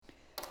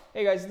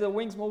Hey guys, the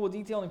Wings Mobile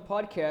Detailing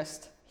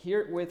Podcast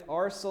here with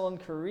Arsel and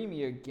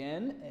Karimi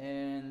again,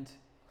 and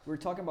we're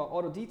talking about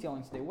auto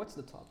detailing today. What's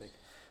the topic?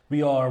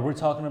 We're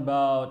talking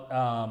about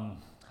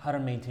how to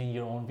maintain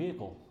your own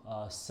vehicle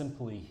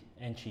simply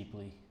and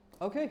cheaply.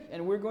 Okay,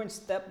 and we're going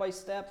step by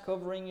step,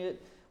 covering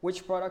it,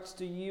 which products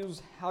to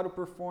use, how to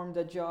perform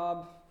the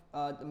job,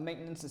 the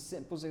maintenance as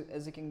simple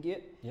as it can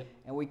get, Yep.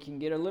 and we can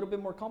get a little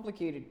bit more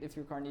complicated if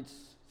your car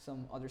needs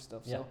some other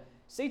stuff. Yeah. So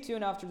stay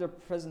tuned after the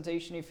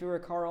presentation. If you're a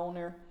car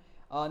owner,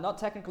 not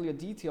technically a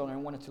detailer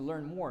and wanted to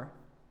learn more,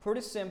 pretty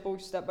simple,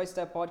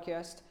 step-by-step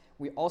podcast.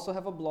 We also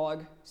have a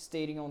blog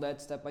stating on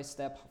that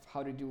step-by-step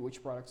how to do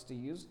which products to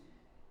use,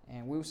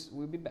 and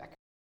we'll be back.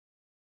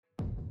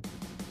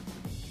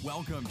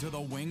 Welcome to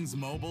the Wings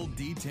Mobile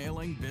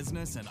Detailing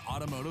Business and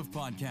Automotive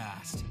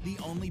Podcast, the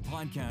only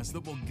podcast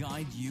that will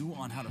guide you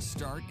on how to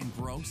start and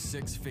grow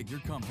six-figure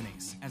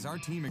companies. As our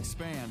team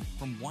expand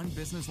from one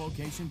business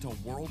location to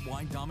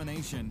worldwide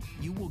domination,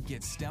 you will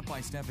get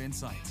step-by-step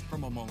insights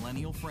from a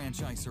millennial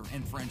franchisor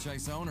and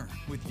franchise owner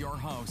with your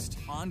host,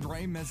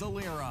 Andre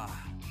Mezzalira.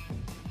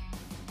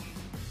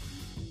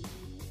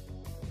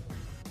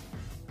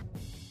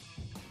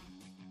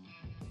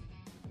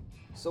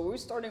 So we're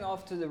starting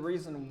off to the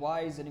reason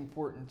why is it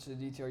important to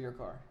detail your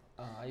car.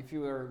 If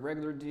you are a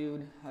regular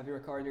dude, have your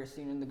car there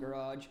sitting in the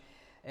garage,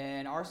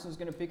 and Arson's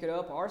going to pick it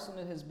up.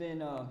 Arson has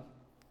been a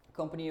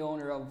company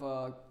owner of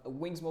a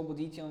Wings Mobile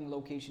Detailing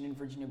location in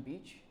Virginia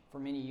Beach for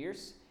many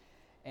years,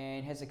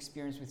 and has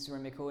experience with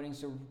ceramic coating,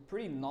 so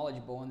pretty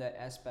knowledgeable on that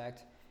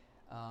aspect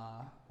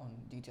on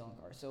detailing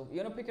cars. So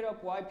you're going to pick it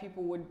up why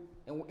people would,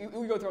 and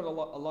we go through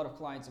a lot of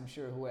clients, I'm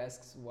sure, who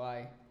asks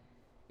why,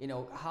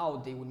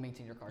 how they would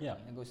maintain their car clean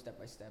and go step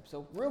by step.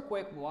 So real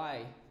quick,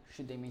 why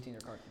should they maintain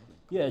their car clean?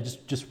 Yeah,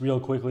 just real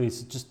quickly,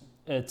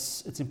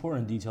 it's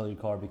important to detail your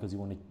car because you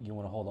want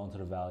to hold on to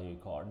the value of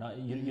your car.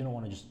 You don't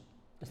want to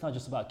it's not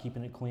just about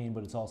keeping it clean,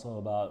 but it's also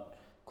about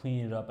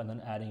cleaning it up and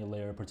then adding a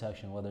layer of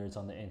protection, whether it's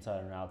on the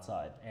inside or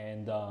outside.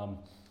 And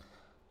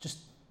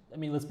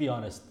let's be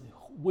honest.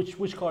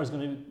 Which car is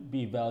going to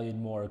be valued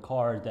more? A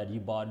car that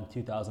you bought in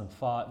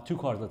 2005, two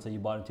cars, let's say you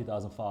bought in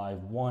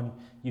 2005. One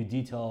you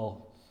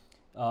detail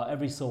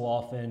every so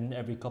often,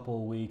 every couple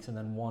of weeks, and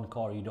then one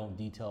car you don't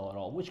detail at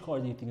all. Which car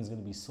do you think is going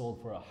to be sold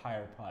for a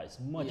higher price,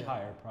 much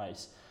higher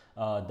price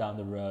down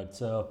the road?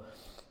 So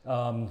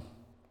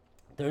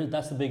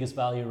that's the biggest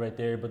value right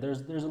there. But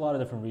there's a lot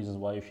of different reasons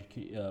why you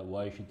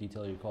should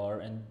detail your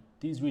car, and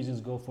these reasons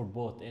go for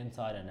both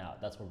inside and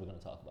out. That's what we're going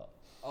to talk about.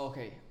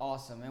 Okay,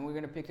 awesome. And we're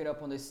going to pick it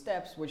up on the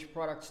steps, which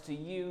products to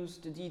use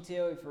to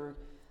detail. If you're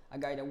a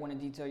guy that want to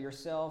detail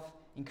yourself,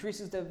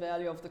 increases the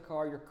value of the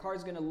car. Your car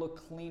is going to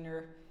look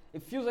cleaner.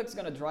 It feels like it's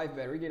going to drive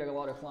better. We get a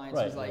lot of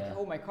clients who's like,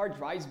 oh, my car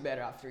drives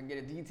better after I get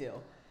a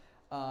detail.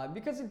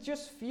 Because it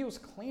just feels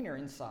cleaner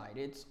inside.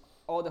 It's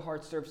all the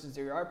hard surfaces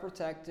there are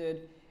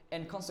protected.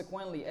 And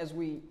consequently, as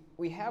we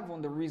have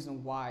on the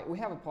reason why, we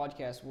have a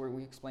podcast where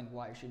we explain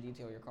why you should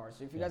detail your car.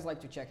 So if you guys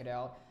like to check it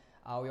out,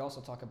 we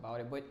also talk about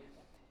it. But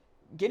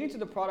getting to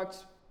the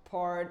products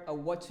part of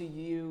what to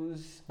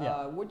use,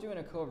 what do you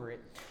want to cover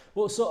it?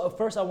 Well, so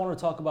first I want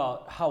to talk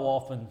about how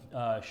often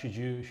should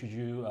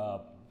you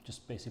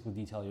just basically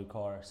detail your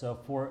car. So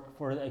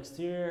for the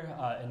exterior,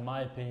 in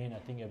my opinion, I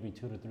think every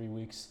 2 to 3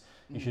 weeks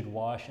you should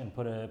wash and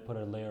put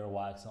a layer of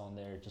wax on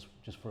there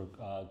just for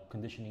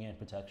conditioning and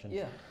protection.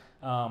 Yeah.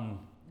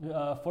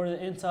 For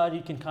the inside,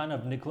 you can kind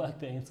of neglect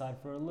the inside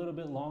for a little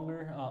bit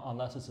longer,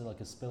 unless it's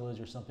like a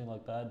spillage or something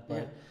like that.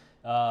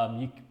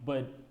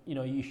 But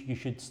you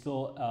should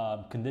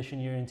still condition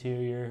your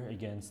interior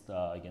against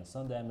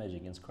sun damage,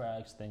 against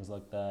cracks, things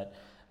like that.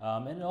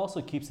 And it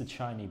also keeps it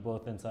shiny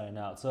both inside and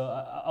out. So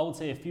I would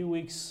say a few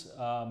weeks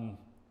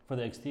for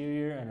the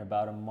exterior and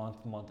about a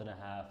month and a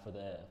half for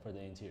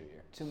the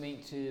interior. To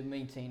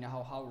maintain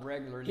how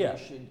regularly you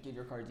should get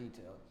your car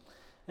detailed.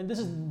 And this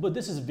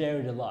is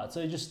varied a lot.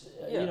 So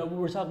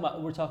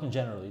we're talking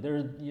generally.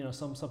 There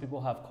some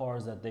people have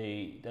cars that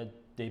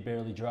they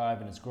barely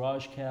drive and it's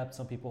garage kept.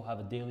 Some people have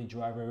a daily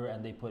driver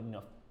and they put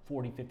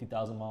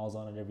 40,000-50,000 miles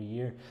on it every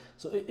year.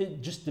 So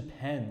it just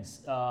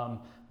depends.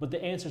 But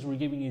the answers we're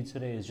giving you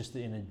today is just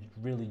in a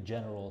really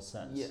general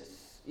sense.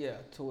 Yes, yeah,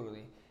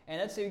 totally. And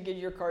let's say you get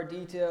your car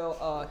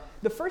detail.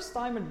 The first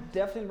time I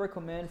definitely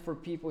recommend for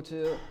people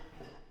to,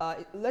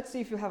 let's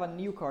say if you have a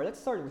new car, let's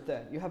start with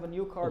that. You have a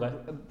new car,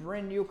 a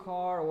brand new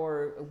car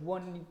or a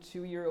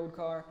 1-2 year old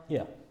car.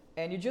 Yeah.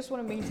 And you just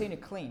want to maintain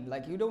it clean.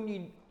 Like you don't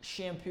need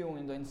shampoo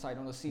in the inside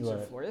on the seats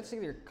or floor. Let's say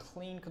they're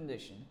clean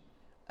condition.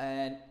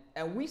 And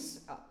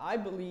I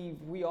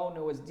believe we all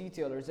know as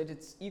detailers that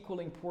it's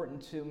equally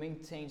important to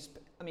maintain.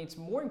 It's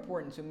more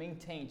important to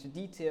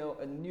detail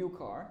a new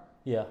car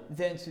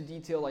than to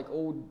detail like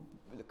old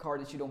car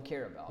that you don't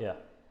care about. Yeah.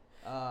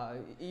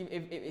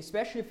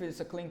 Especially if it's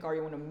a clean car,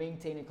 you want to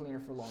maintain it cleaner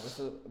for longer.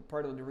 So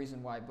part of the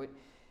reason why. But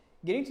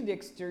getting to the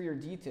exterior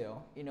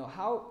detail,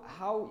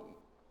 how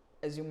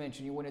as you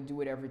mentioned, you want to do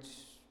it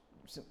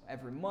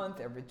every month,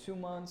 every 2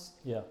 months.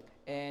 Yeah.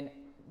 And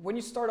when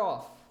you start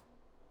off,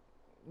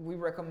 we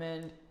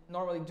recommend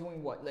normally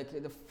doing what? Like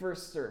the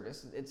first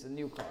service, it's a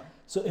new car.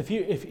 So if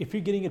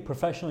you're getting it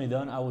professionally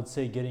done, I would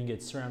say getting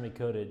it ceramic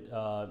coated,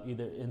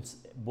 either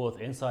both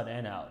inside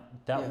and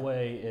out. That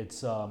way,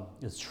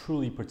 it's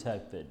truly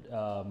protected.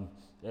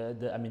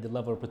 The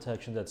level of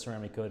protection that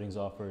ceramic coatings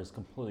offer is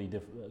completely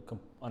different,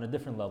 on a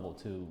different level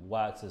to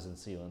waxes and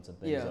sealants and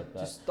things like that.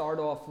 To start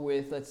off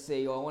with, let's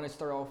say, I want to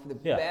start off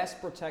with the best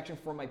protection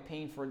for my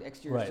paint for the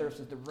exterior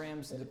surfaces, the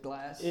rims, the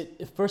glass.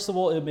 First of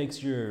all, it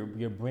makes your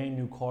brand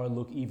new car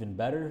look even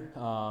better. A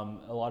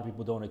lot of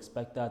people don't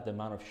expect that, the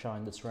amount of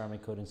shine that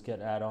ceramic coatings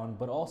get add on,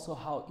 but also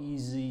how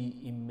easy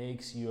it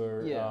makes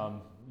your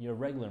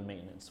regular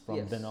maintenance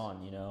from then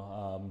on, you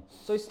know.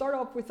 So you start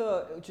off with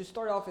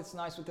it's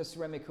nice with the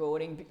ceramic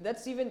coating.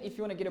 That's even if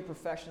you want to get it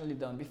professionally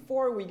done.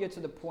 Before we get to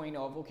the point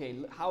of, okay,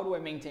 how do I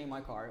maintain my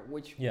car?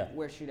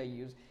 Where should I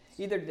use?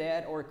 Either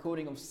that or a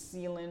coating of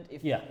sealant,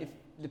 if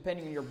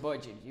depending on your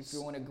budget. If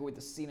you want to go with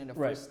the sealant the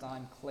first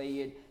time,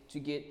 clay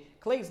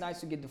is nice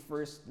to get the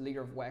first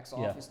layer of wax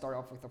off. You start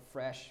off with a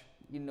fresh,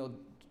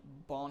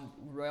 bond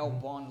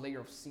layer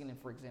of sealant,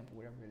 for example,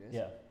 whatever it is.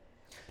 Yeah.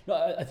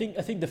 No, I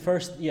think the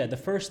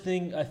first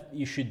thing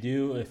you should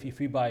do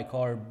if you buy a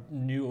car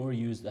new or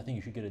used, I think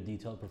you should get it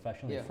detailed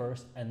professionally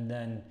first, and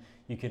then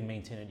you can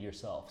maintain it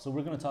yourself. So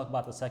we're going to talk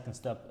about the second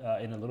step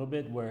in a little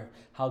bit, where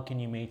how can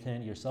you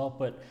maintain it yourself.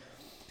 But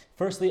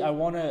firstly, I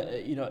want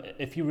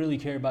to, if you really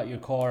care about your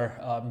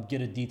car,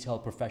 get it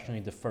detailed professionally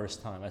the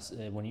first time.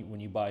 When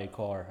you buy a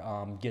car,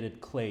 get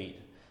it clayed,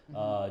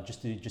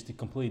 just to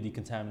completely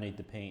decontaminate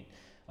the paint.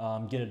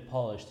 Get it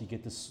polished to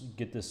get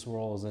the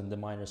swirls and the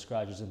minor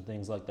scratches and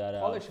things like that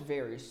out. Polish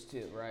varies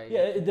too, right?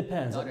 Yeah, it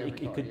depends.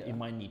 It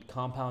might need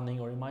compounding,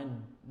 or it might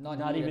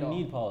not even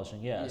need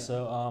polishing. Yeah.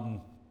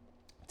 So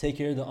take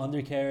care of the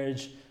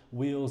undercarriage,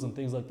 wheels, and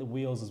things like the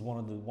wheels is one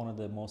of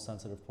the most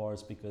sensitive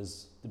parts,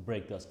 because the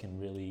brake dust can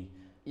really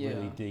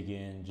dig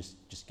in,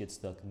 just get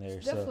stuck in there.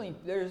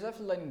 There's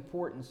definitely an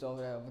importance of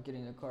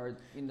getting the car,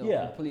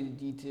 completely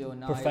detailed,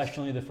 nice.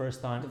 Professionally the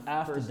first time.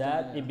 After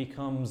that, it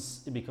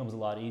becomes a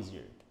lot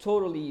easier.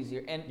 Totally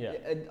easier,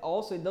 and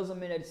also it doesn't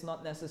mean that it's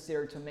not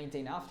necessary to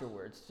maintain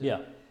afterwards.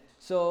 Yeah.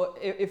 So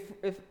if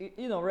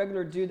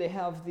regular do they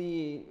have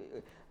the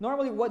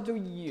normally what do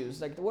you use?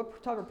 Like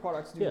what type of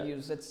products do you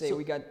use? Let's say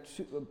we got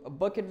a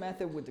bucket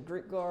method with the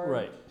grit guard.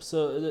 Right.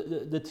 So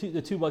the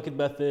two bucket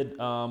method,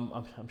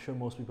 I'm sure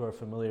most people are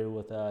familiar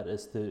with that.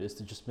 Is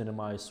to just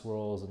minimize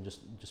swirls and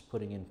just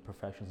putting in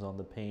perfections on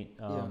the paint.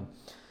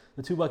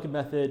 The two bucket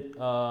method,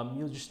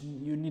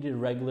 you need a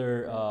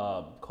regular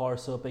car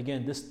soap.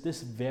 Again,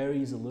 this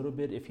varies a little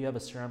bit. If you have a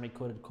ceramic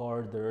coated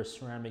car, there are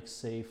ceramic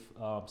safe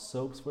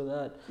soaps for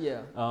that.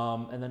 Yeah.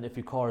 And then if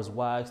your car is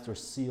waxed or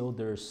sealed,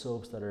 there are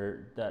soaps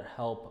that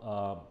help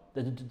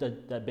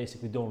that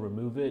basically don't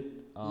remove it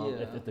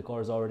if the car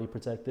is already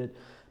protected.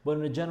 But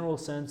in a general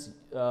sense,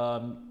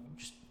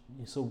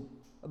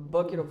 a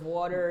bucket of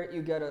water,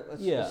 you get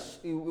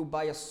you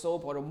buy a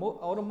soap,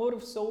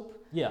 automotive soap.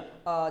 Yeah.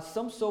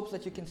 Some soaps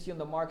that you can see on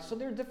the market, so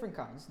there are different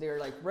kinds. They're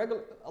like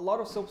a lot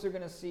of soaps you're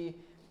gonna see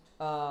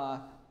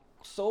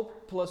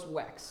soap plus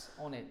wax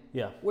on it.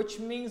 Yeah. Which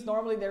means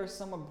normally there's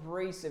some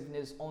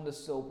abrasiveness on the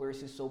soap where you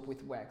see soap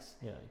with wax.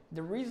 Yeah.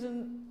 The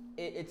reason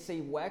it's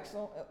a wax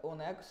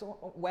on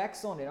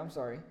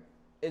it,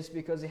 is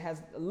because it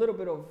has a little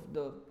bit of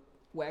the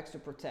wax to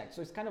protect.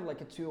 So it's kind of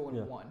like a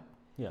 2-in-1.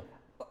 Yeah.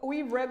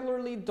 We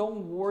regularly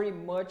don't worry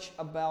much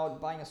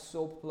about buying a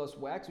soap plus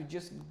wax. We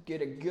just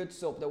get a good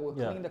soap that will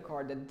clean the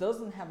car that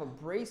doesn't have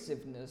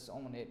abrasiveness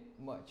on it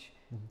much.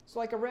 Mm-hmm. So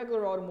like a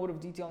regular automotive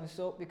detailing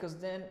soap, because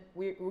then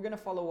we're going to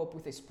follow up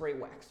with a spray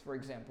wax, for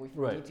example, if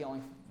you're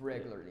detailing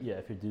regularly. Yeah,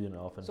 if you're doing it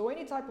often. So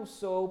any type of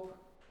soap,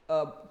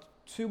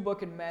 2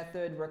 bucket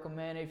method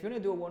recommended. If you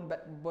want to do a 1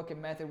 bucket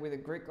method with a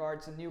grit guard,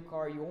 it's a new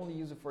car, you only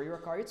use it for your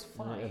car, it's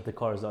fine. If the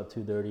car is not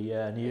too dirty,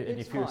 and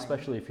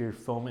especially if you're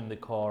foaming the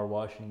car,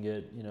 washing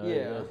it,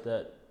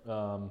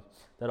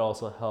 that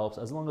also helps.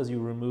 As long as you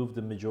remove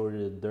the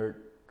majority of the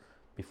dirt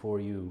before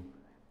you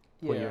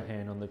put your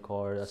hand on the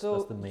car, that's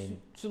the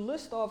main. To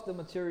list off the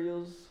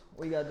materials,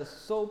 we got the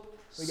soap,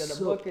 we got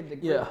the bucket, the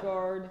grit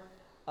guard.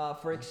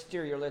 For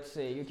exterior, let's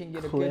say you can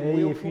get clay a good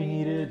wheel if you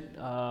need it,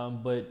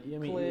 but I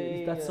mean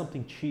clay, if that's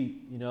something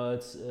cheap.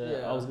 It's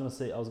I was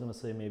gonna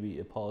say maybe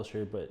a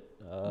polisher, but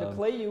the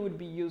clay you would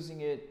be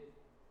using it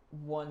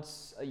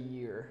once a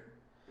year.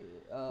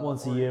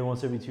 Once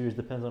every 2 years,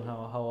 depends on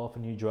how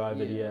often you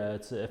drive it. Yeah,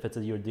 if it's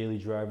your daily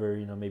driver,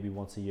 maybe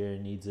once a year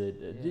it needs it.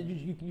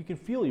 You can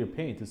feel your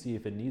paint to see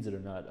if it needs it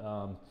or not.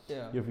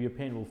 Your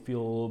paint will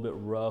feel a little bit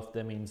rough.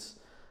 That means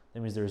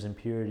there's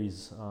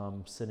impurities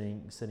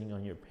sitting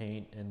on your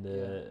paint in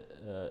the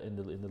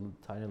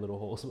tiny little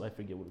holes. I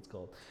forget what it's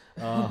called.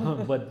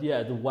 But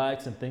yeah, the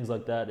wax and things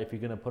like that. If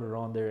you're gonna put it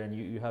on there and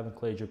you haven't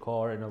clayed your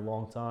car in a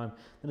long time,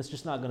 then it's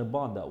just not gonna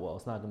bond that well.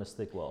 It's not gonna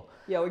stick well.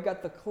 Yeah, we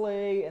got the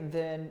clay, and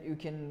then you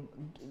can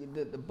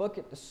the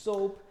bucket, the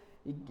soap.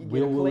 You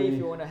get a clay if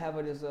you want to have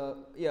it as a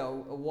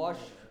wash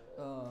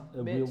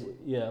mitt.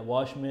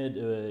 Wash mitt.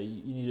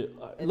 You need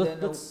a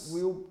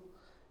wheel.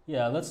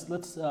 Yeah, let's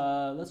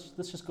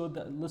just go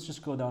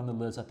down the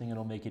list. I think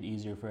it'll make it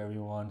easier for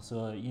everyone.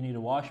 So you need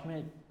a wash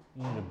mitt,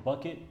 you need a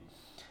bucket,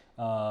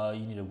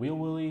 you need a wheel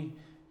willy.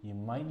 You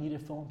might need a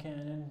foam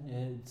cannon.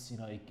 It's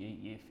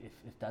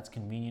if that's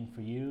convenient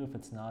for you. If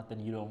it's not, then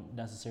you don't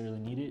necessarily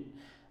need it.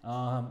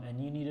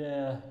 And you need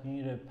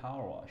a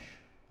power wash.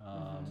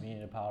 You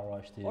need a power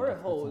wash too. Or a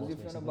hose if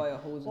you want to buy a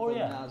hose with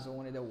a nozzle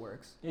one that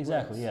works.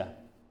 Exactly. Yeah.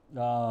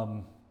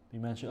 You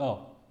mentioned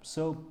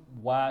soap,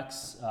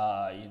 wax.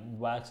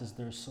 Waxes.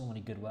 There's so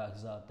many good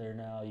waxes out there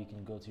now. You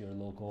can go to your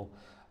local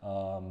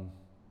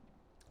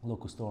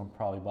store and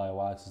probably buy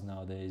waxes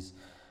nowadays.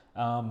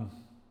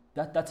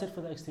 That's it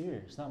for the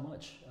exterior. It's not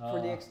much. For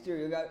the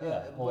exterior, you got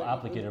whole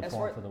applicator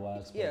form for the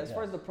wax. Yeah, as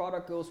far as the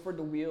product goes, for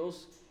the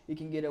wheels, you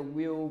can get a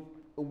wheel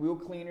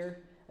cleaner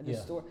at the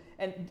store,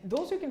 and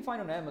those you can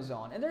find on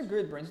Amazon, and they're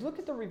good brands. Look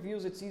at the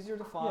reviews; it's easier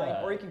to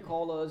find, or you can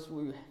call us.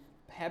 We're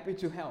happy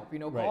to help.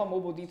 Call a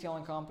mobile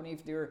detailing company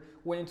if they're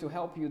willing to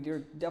help you. They're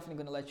definitely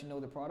going to let you know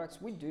the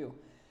products. We do.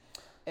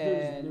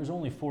 And there's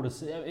only 4 to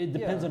 6. It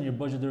depends on your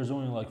budget. There's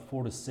only like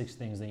 4 to 6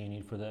 things that you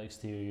need for the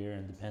exterior,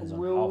 and depends on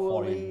how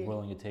far you're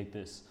willing to take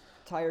this.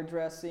 Tire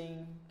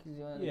dressing.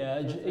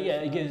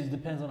 Again, it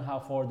depends on how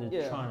far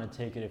they're trying to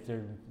take it. If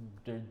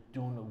they're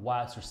doing the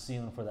wax or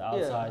sealing for the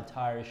outside,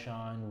 tire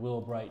shine,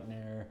 wheel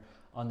brightener,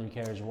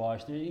 undercarriage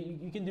wash.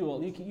 You can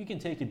do you can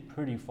take it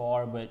pretty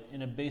far, but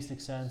in a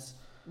basic sense.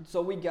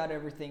 So we got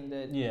everything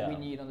that we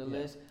need on the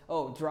list.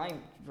 Oh,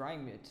 drying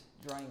mitt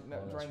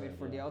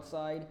for the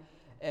outside.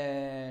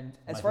 And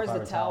as far as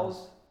the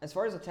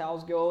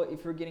towels go,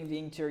 if you're getting the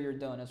interior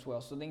done as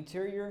well. So the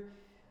interior,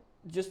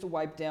 just to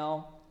wipe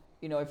down,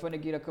 if you want to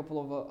get a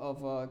couple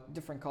of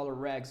different color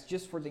rags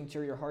just for the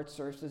interior hard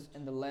surfaces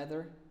and the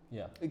leather.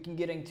 Yeah. You can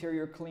get an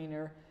interior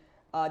cleaner.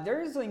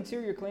 There is an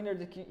interior cleaner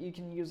that you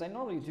can use. I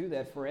normally do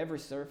that for every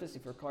surface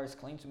if your car is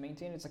clean to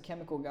maintain. It's a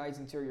Chemical Guys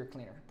interior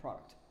cleaner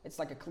product. It's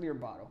like a clear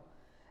bottle.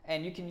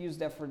 And you can use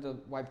that for the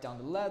wipe down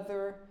the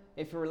leather.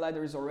 If your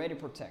leather is already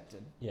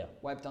protected,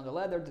 wipe down the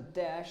leather, the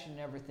dash, and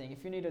everything.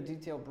 If you need a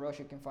detailed brush,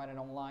 you can find it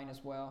online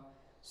as well.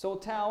 So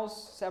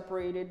towels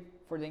separated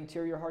for the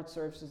interior hard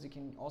surfaces. You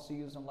can also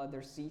use on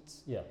leather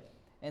seats. Yeah.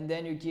 And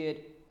then you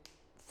get,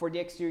 for the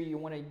exterior, you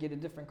want to get a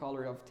different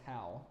color of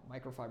towel,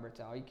 microfiber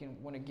towel. You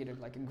can want to get it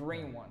like a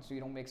green one, so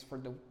you don't mix for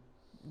the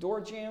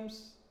door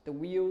jambs, the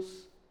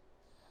wheels,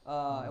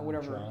 and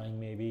whatever. Drying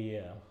maybe,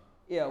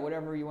 Yeah,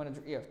 whatever you want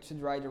to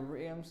dry the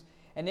rims.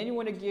 And then you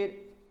want to get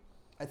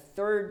a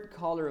third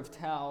color of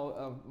towel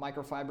of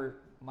microfiber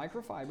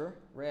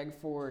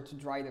rag to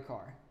dry the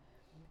car.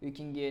 You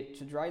can get,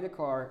 to dry the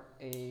car,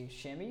 a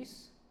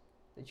chemise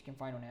that you can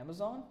find on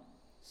Amazon.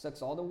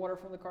 Sucks all the water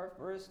from the car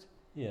first.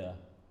 Yeah.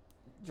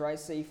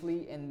 Dries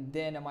safely, and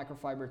then a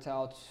microfiber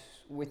towel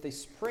with a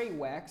spray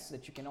wax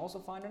that you can also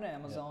find on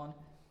Amazon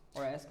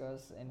or ask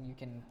us, and you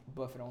can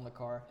buff it on the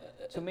car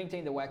to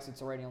maintain the wax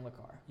that's already on the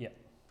car.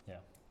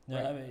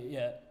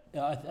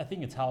 I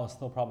think a towel is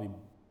still probably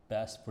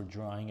best for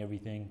drying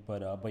everything, but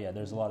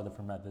there's a lot of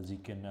different methods you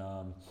can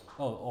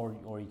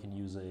or you can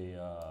use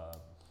a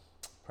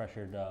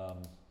pressured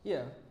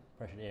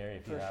air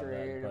if you have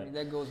that. But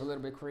that goes a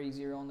little bit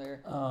crazier on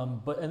there.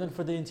 And then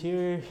for the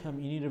interior, you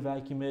need to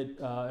vacuum it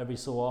every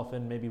so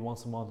often, maybe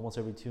once a month, once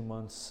every 2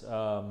 months,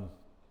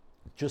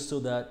 just so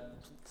that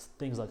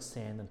things like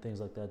sand and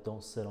things like that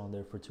don't sit on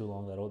there for too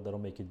long. That'll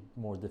make it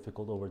more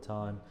difficult over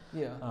time.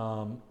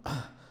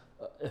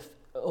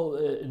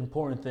 An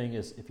important thing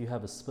is if you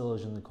have a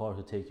spillage in the car,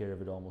 to take care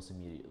of it almost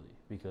immediately,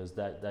 because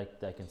that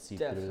can seep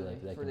through,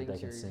 that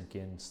can sink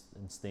in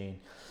and stain.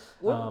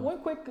 One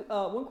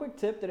quick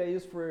tip that I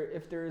use for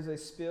if there is a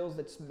spill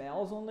that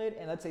smells on it,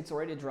 and let's say it's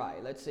already dry.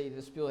 Let's say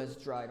the spill has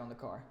dried on the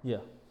car. Yeah.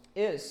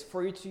 Is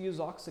for you to use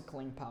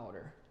OxiClean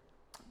powder.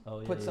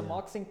 Put some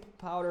OxiClean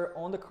powder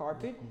on the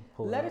carpet.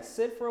 Let it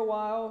sit for a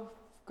while,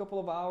 a couple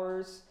of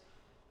hours,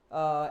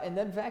 and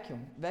then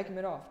vacuum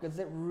it off, because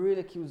that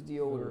really kills the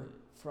odor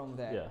from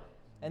that. Yeah.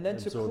 And then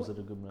absorbs it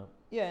a good amount.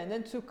 Yeah, and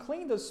then to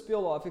clean the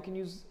spill off, you can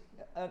use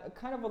a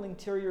kind of an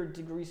interior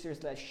degreaser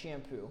 /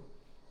 shampoo.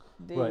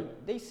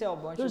 They sell a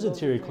bunch There's of those.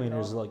 There's interior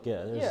cleaners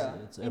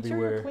it's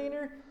everywhere. Interior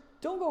cleaner,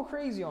 don't go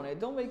crazy on it.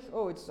 Don't make,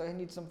 I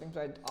need something.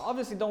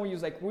 Obviously, don't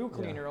use like wheel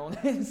cleaner on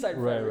the inside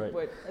fabric,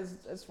 but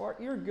as far,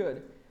 you're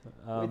good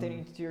with an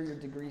interior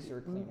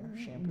degreeser cleaner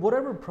shampoo.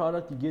 Whatever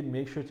product you get,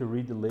 make sure to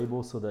read the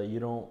label so that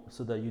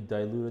you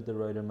dilute it the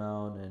right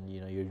amount, and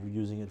you're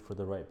using it for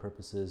the right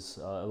purposes.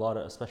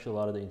 Especially a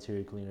lot of the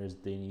interior cleaners,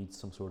 they need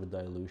some sort of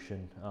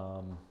dilution,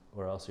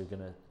 or else you're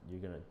gonna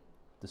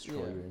destroy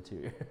your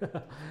interior.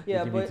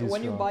 But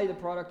when you buy the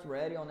product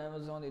ready on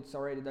Amazon, it's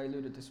already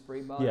diluted to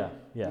spray bottle.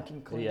 You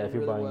can clean it if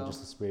you're really buying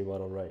just a spray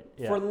bottle, right?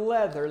 For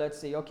leather, let's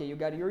say, you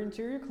got your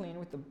interior clean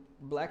with the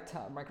black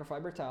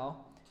microfiber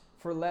towel.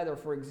 For leather,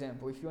 for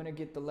example, if you want to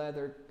get the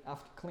leather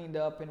after cleaned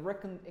up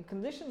and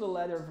condition the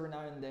leather every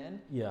now and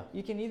then,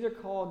 you can either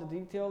call the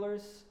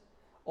detailers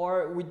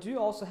Or we do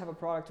also have a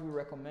product we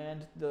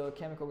recommend, the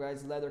Chemical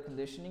Guys Leather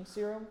Conditioning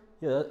Serum.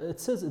 Yeah, it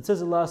says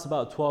it lasts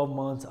about 12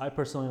 months. I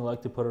personally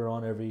like to put it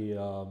on every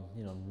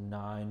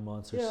 9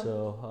 months or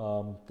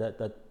so.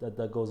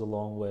 That goes a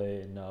long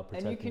way in protecting.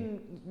 And you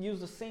can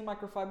use the same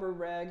microfiber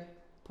rag,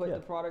 put the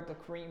product, the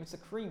cream. It's a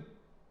cream,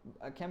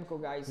 Chemical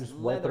Guys Just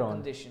wipe Leather it on.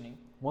 Conditioning.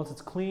 Once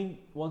it's clean,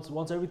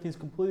 once everything's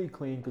completely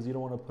clean, because you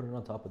don't want to put it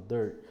on top of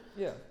dirt.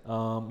 Yeah.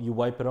 You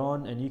wipe it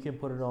on, and you can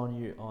put it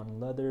on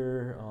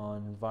leather,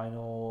 on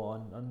vinyl,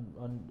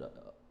 on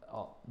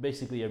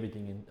basically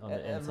everything on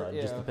the inside.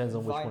 Just depends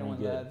on which one you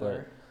get.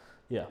 But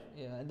yeah.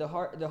 And the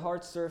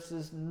hard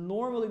surfaces.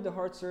 Normally, the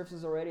hard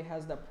surfaces already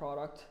has that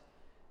product.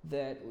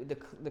 That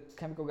the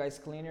Chemical Guys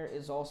cleaner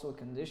is also a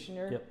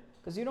conditioner. Yep.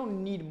 Because you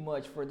don't need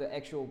much for the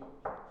actual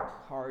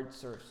hard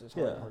surfaces.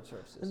 Hard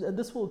surfaces. And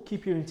this will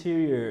keep your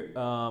interior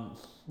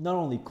not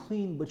only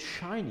clean but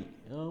shiny.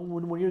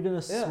 When you're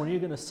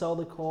gonna sell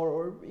the car,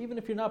 or even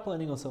if you're not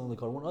planning on selling the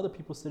car, when other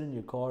people sit in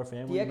your car,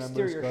 family members, cousins.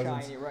 The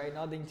exterior shiny, right?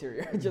 Not the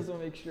interior. Just to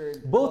make sure.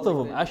 Both of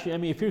them, actually. I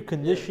mean, if you're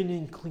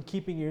conditioning,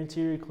 keeping your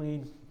interior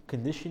clean,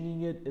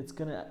 conditioning it, it's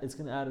gonna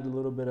add a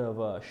little bit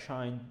of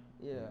shine.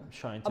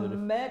 Shine to it. A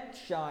matte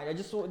shine. I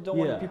just don't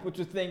want people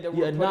to think that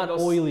we're putting not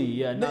those,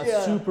 oily. Not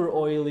super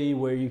oily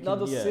where you can. Not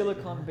the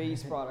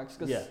silicone-based products.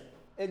 Because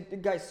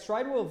guys,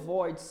 try to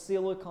avoid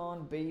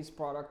silicone-based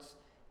products.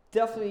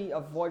 Definitely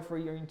avoid for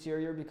your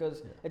interior,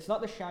 because it's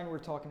not the shine we're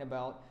talking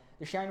about.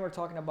 The shine we're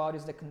talking about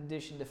is the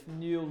condition, the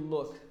new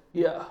look.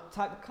 Yeah.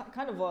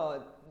 Kind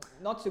of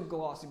not too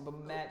glossy,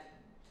 but matte.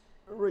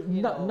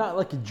 Not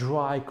like a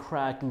dry,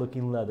 cracked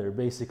looking leather,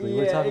 basically.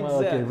 We're talking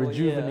about like a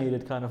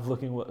rejuvenated kind of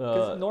looking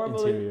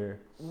interior.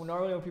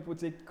 Normally when people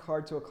take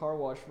car to a car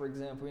wash, for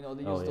example,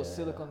 they use those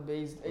silicone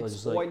based.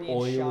 It's like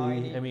oily and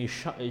shiny. I mean,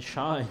 it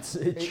shines.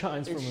 It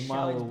shines from a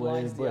mile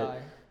away,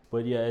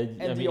 but it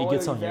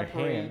gets on your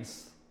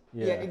hands.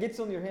 It gets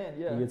on your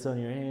hand. It gets on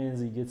your hands.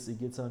 It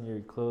gets on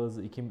your clothes.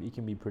 It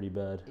can be pretty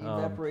bad. It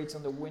evaporates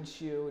on the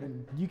windshield.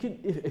 You can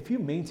if you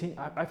maintain.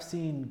 I've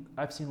seen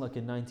like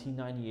a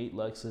 1998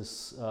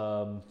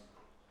 Lexus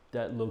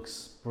that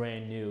looks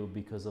brand new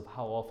because of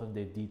how often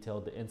they've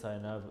detailed the inside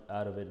and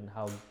out of it, and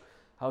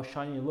how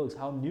shiny it looks,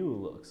 how new it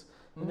looks.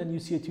 And then you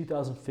see a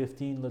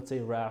 2015, let's say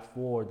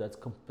RAV4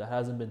 that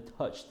hasn't been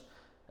touched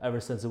ever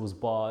since it was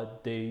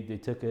bought. They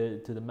took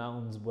it to the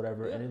mountains,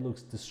 whatever, and it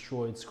looks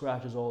destroyed,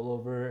 scratches all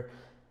over,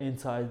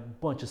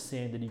 inside, bunch of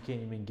sand that you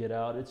can't even get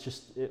out. It's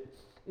just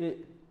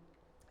it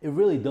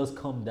really does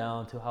come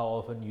down to how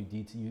often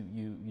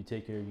you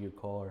take care of your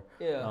car.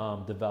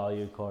 The value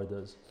your car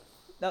does.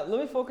 Now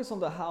let me focus on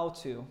the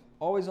how-to.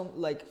 Always on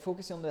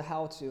focusing on the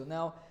how-to.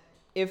 Now,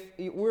 if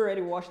we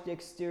already washed the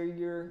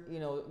exterior,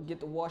 get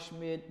the wash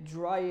mitt,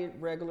 dry it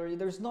regularly.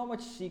 There's not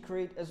much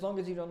secret, as long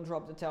as you don't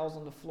drop the towels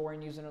on the floor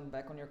and use it on the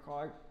back on your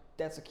car.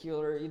 That's a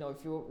killer.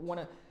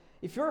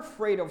 If you're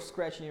afraid of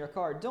scratching your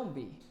car, don't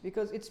be,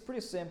 because it's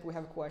pretty simple. We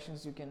have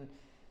questions. You can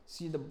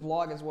see the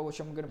blog as well, which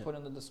I'm going to put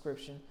in the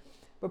description.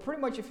 But pretty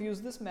much, if you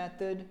use this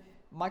method,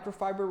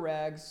 microfiber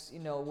rags,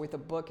 with a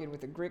bucket,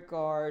 with a grit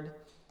guard,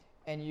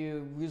 and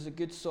you use a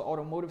good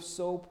automotive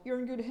soap, you're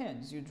in good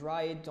hands. You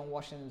dry it, don't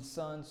wash it in the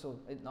sun so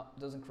it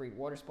doesn't create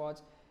water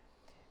spots.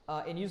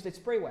 And use the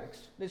spray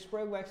wax. The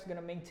spray wax is going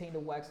to maintain the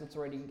wax that's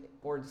already,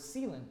 or the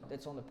sealant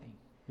that's on the paint.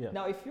 Yeah.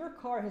 Now, if your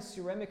car has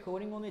ceramic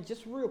coating on it,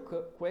 just real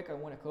quick, I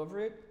want to cover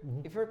it.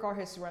 Mm-hmm. If your car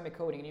has ceramic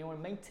coating and you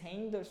want to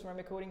maintain the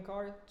ceramic coating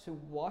car to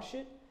wash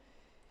it,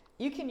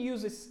 you can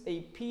use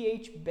a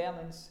pH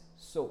balance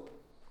soap.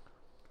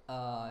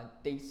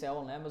 They sell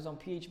on Amazon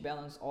pH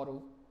balance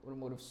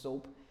automotive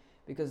soap,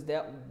 because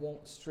that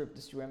won't strip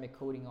the ceramic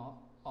coating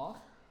off.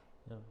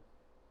 Yeah.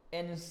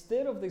 And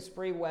instead of the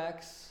spray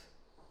wax,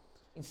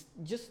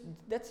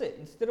 that's it.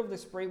 Instead of the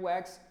spray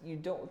wax, you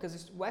don't,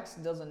 because wax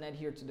doesn't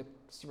adhere to the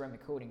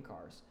ceramic coating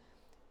cars.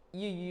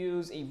 You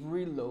use a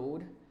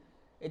Reload.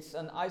 It's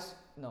a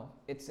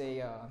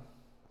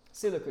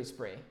silica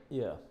spray.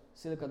 Yeah.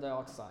 Silica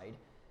dioxide.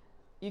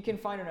 You can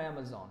find it on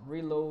Amazon.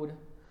 Reload.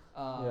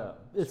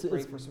 It's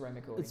for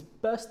ceramic coating. It's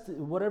best,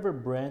 whatever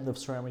brand of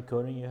ceramic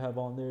coating you have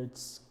on there.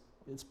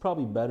 It's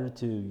probably better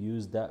to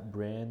use that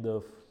brand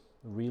of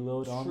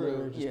Reload on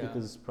there, just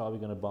because it's probably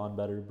going to bond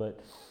better.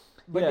 But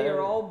they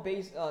are all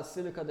based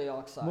silica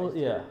dioxide,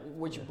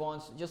 which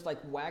bonds, just like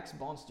wax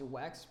bonds to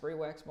wax, spray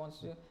wax bonds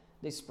to.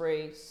 They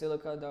spray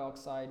silica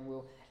dioxide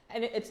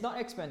and it's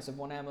not expensive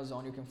on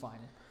Amazon. You can find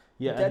it.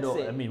 Yeah,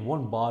 I mean,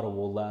 one bottle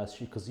will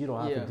last you, because you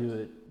don't have to do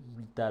it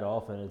that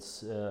often.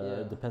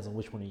 It depends on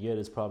which one you get.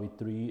 It's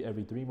probably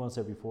every 3 months,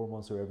 every 4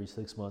 months, or every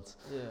 6 months.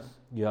 Yeah,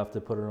 you have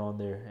to put it on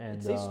there, and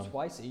it saves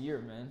twice a year,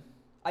 man.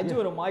 I do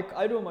it on my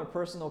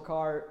personal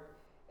car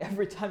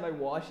every time I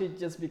wash it,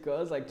 just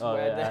because, to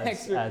add the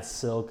extra. Add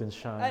silk and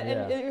shine.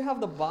 And you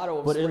have the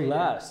bottle. But it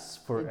lasts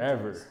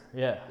forever.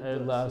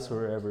 It lasts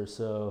forever.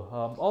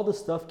 So all this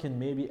stuff can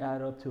maybe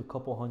add up to a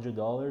couple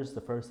 $100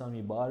 the first time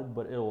you bought it,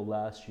 but it will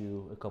last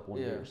you a couple of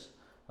years.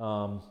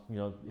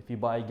 If you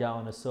buy a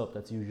gallon of soap,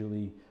 that's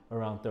usually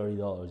around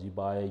 $30. You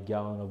buy a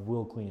gallon of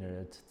wheel cleaner,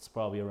 it's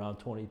probably around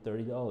 $20,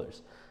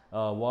 $30.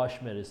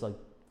 Wash mitt is like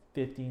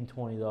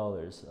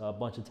 $15-$20. A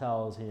bunch of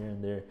towels here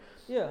and there.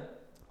 Yeah.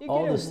 You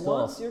All get the it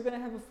once, stuff. you're gonna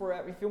have it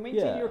forever. If you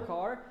maintain Yeah. your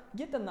car,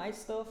 get the nice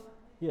stuff.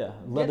 Yeah,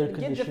 leather Get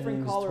conditioning different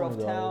is color of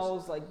 $20.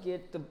 towels. Like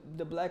get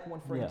the black one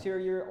for Yeah.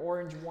 interior,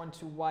 orange one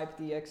to wipe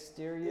the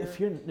exterior. If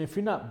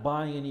you're not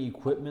buying any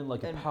equipment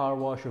like a And- power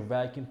washer,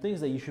 vacuum,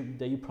 things that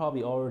you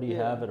probably already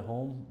Yeah. have at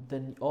home,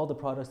 then all the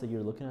products that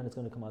you're looking at is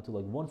going to come out to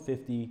like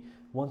 $150,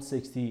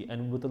 $160,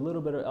 and with a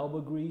little bit of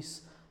elbow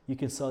grease, you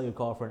can sell your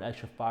car for an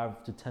extra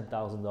 $5,000 to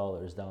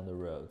 $10,000 down the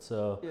road.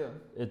 So Yeah.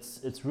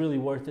 it's really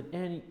worth it,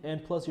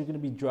 and plus you're going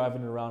to be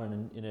driving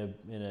around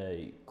in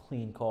a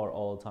clean car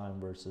all the time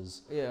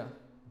versus Yeah.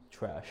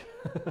 trash.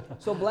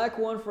 So black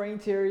one for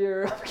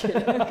interior. I'm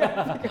kidding. I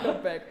gotta pick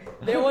it back.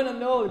 They want to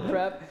know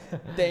crap.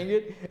 Dang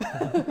it.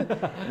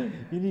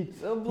 You need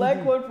So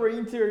black one for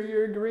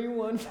interior, green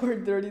one for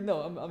dirty.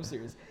 No, I'm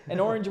serious. An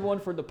orange one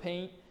for the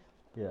paint.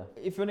 yeah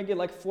If you're gonna get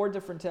like 4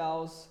 different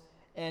towels,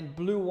 and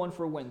blue one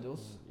for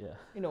windows. yeah.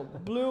 You know,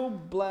 blue,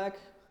 black,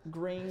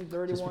 green,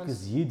 dirty Just ones.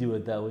 because you do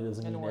it that way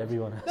doesn't And mean orange.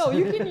 everyone else. No,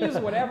 you can use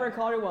whatever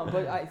color you want,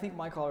 but I think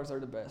my colors are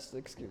the best.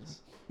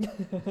 Excuse.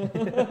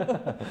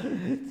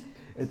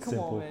 It's Come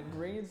simple. on, man.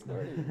 Green is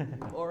dirty.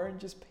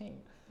 Orange is paint.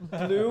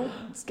 Blue,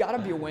 it's gotta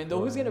be a window.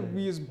 Who's gonna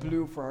use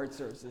blue for hard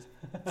surfaces?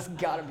 It's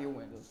gotta be a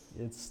window.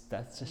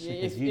 That's just Yeah,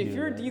 because if you do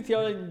you're it.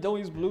 detailing, don't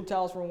use blue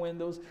towels for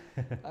windows.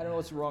 I don't know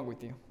what's wrong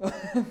with you.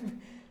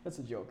 That's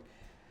a joke.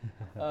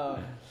 All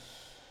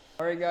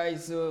right,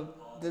 guys. So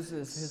this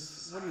is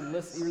his. What do you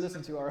listen? You're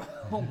listening to our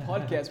home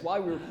podcast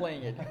while we were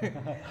playing it.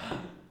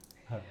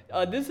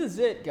 This is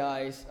it,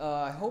 guys.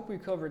 I hope we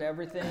covered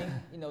everything.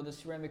 You know, the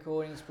ceramic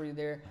coating is pretty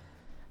there.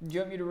 Do you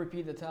want me to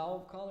repeat the towel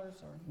colors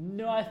or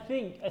No, I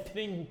think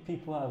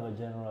people have a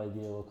general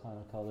idea what kind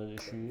of color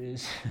the shoe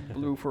is.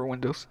 blue for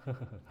windows?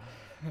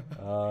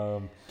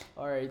 All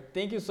right.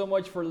 Thank you so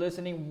much for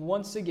listening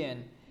once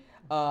again.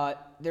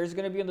 There's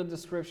going to be in the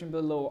description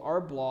below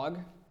our blog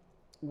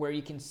where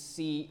you can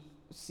see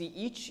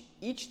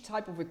each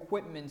type of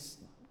equipment's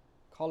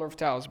color of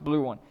towels,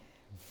 blue one,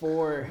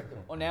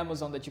 on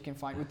Amazon that you can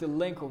find with the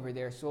link over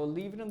there. So I'll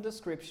leave it in the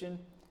description.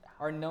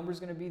 Our number's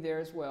going to be there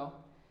as well.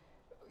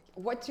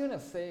 What do you want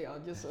to say?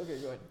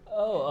 Okay, go ahead.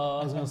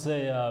 I was gonna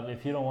say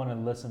if you don't want to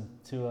listen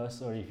to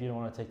us or if you don't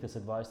want to take this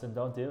advice, then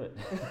don't do it.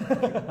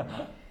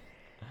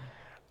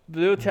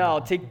 Blue towel,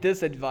 take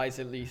this advice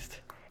at least.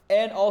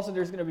 And also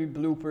there's going to be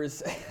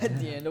bloopers at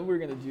the end. We're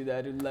going to do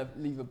that and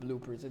leave a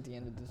bloopers at the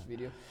end of this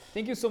video.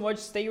 Thank you so much.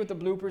 Stay with the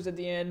bloopers at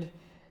the end.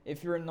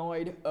 If you're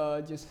annoyed,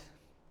 just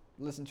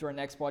listen to our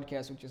next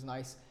podcast, which is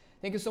nice.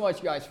 Thank you so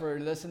much, guys, for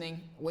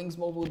listening. Wings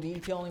Mobile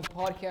Detailing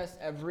Podcast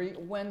every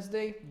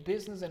Wednesday.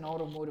 Business and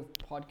Automotive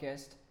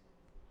Podcast.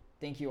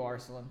 Thank you,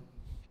 Arsalan.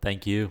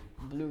 Thank you.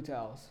 Blue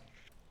towels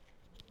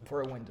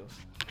for our windows,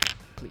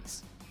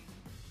 please.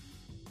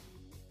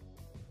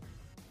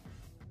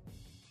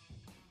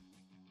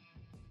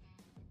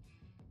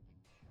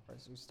 All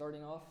right, so we're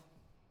starting off.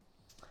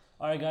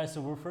 All right, guys.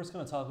 So we're first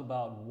gonna talk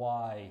about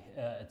why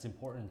it's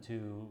important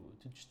to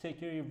just take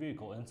care of your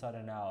vehicle inside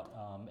and out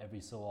every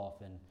so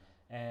often,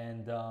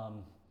 and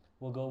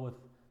we'll go with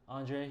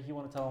Andre. You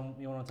want to tell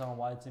him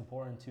why it's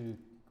important to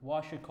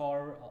wash your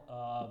car.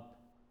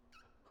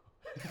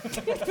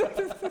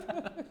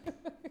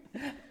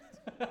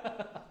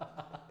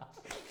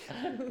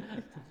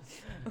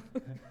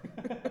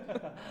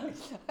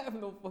 I have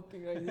no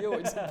fucking idea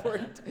what's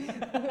important.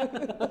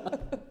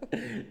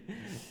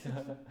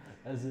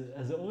 As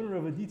an owner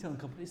of a detailing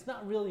company, it's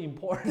not really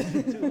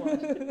important to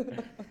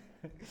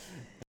watch.